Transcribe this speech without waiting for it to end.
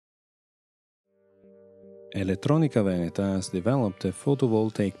Elettronica Veneta has developed a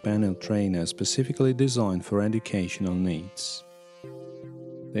photovoltaic panel trainer specifically designed for educational needs.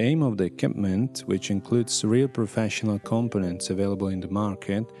 The aim of the equipment, which includes real professional components available in the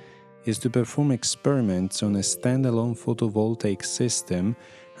market, is to perform experiments on a standalone photovoltaic system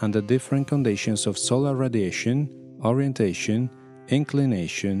under different conditions of solar radiation, orientation,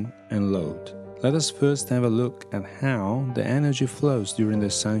 inclination, and load. Let us first have a look at how the energy flows during the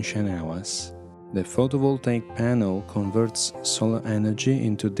sunshine hours. The photovoltaic panel converts solar energy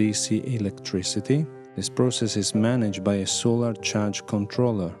into DC electricity. This process is managed by a solar charge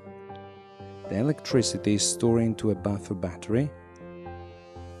controller. The electricity is stored into a buffer battery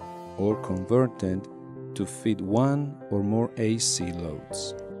or converted to feed one or more AC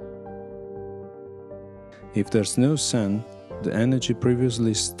loads. If there's no sun, the energy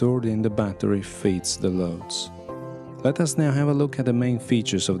previously stored in the battery feeds the loads. Let us now have a look at the main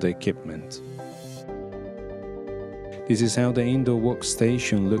features of the equipment. This is how the indoor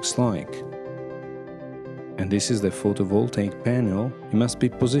workstation looks like. And this is the photovoltaic panel. It must be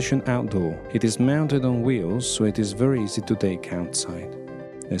positioned outdoor. It is mounted on wheels, so it is very easy to take outside.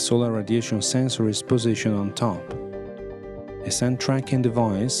 A solar radiation sensor is positioned on top. A sun tracking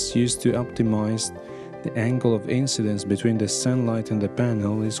device used to optimize the angle of incidence between the sunlight and the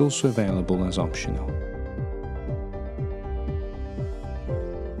panel is also available as optional.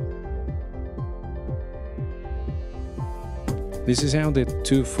 This is how the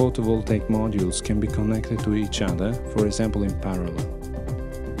two photovoltaic modules can be connected to each other, for example in parallel.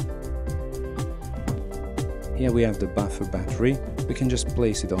 Here we have the buffer battery. We can just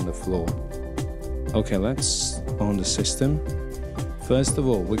place it on the floor. Okay, let's on the system. First of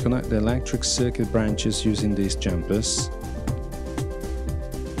all, we connect the electric circuit branches using these jumpers.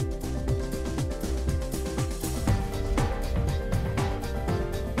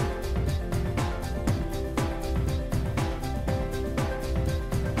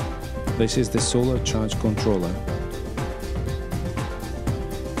 This is the solar charge controller.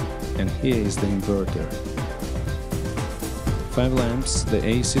 And here is the inverter. 5 lamps, the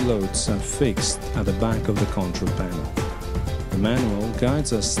AC loads are fixed at the back of the control panel. The manual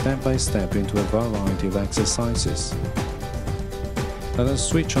guides us step by step into a variety of exercises. Let us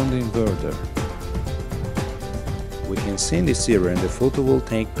switch on the inverter. We can see in this area the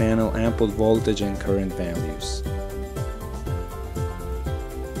photovoltaic panel output voltage and current values.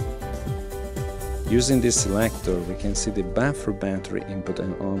 Using this selector, we can see the buffer battery input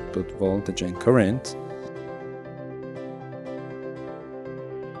and output voltage and current.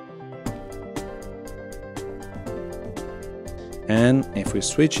 And if we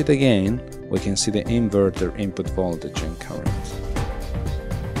switch it again, we can see the inverter input voltage and current.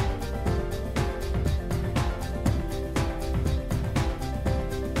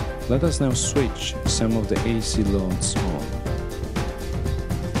 Let us now switch some of the AC loads on.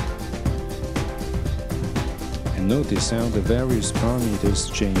 And notice how the various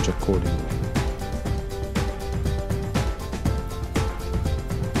parameters change accordingly.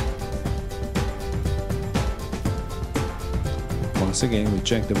 Once again, we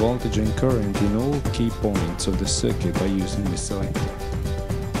check the voltage and current in all key points of the circuit by using the selector.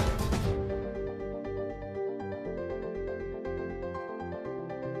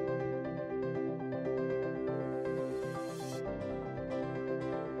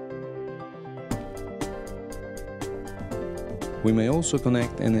 We may also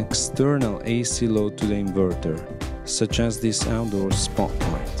connect an external AC load to the inverter, such as this outdoor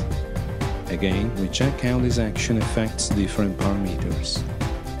spotlight. Again, we check how this action affects different parameters.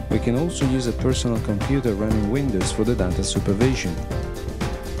 We can also use a personal computer running Windows for the data supervision.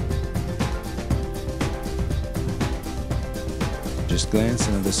 Just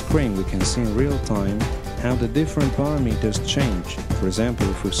glancing at the screen, we can see in real time how the different parameters change. For example,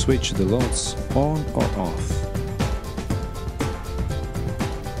 if we switch the loads on or off.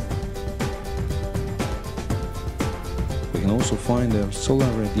 We can also find the solar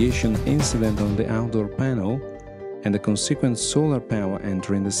radiation incident on the outdoor panel and the consequent solar power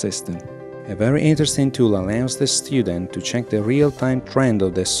entering the system. A very interesting tool allows the student to check the real-time trend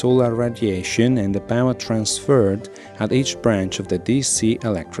of the solar radiation and the power transferred at each branch of the DC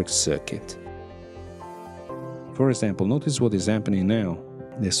electric circuit. For example, notice what is happening now.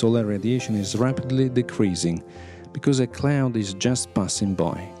 The solar radiation is rapidly decreasing because a cloud is just passing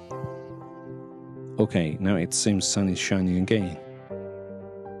by. Okay, now it seems sun is shining again.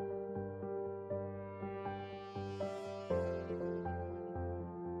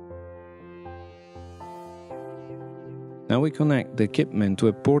 Now we connect the equipment to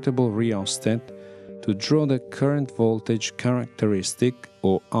a portable rheostat to draw the current voltage characteristic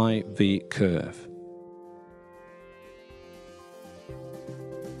or IV curve.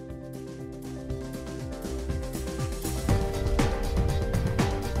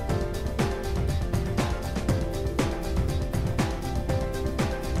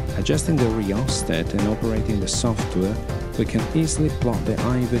 Adjusting the rheostat and operating the software, we can easily plot the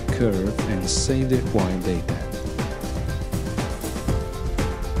IV curve and save the required data,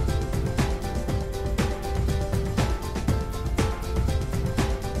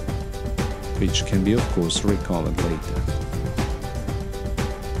 which can be of course recolored later.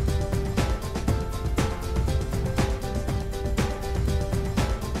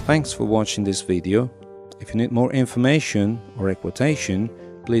 Thanks for watching this video. If you need more information or a quotation,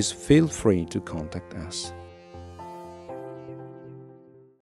 please feel free to contact us.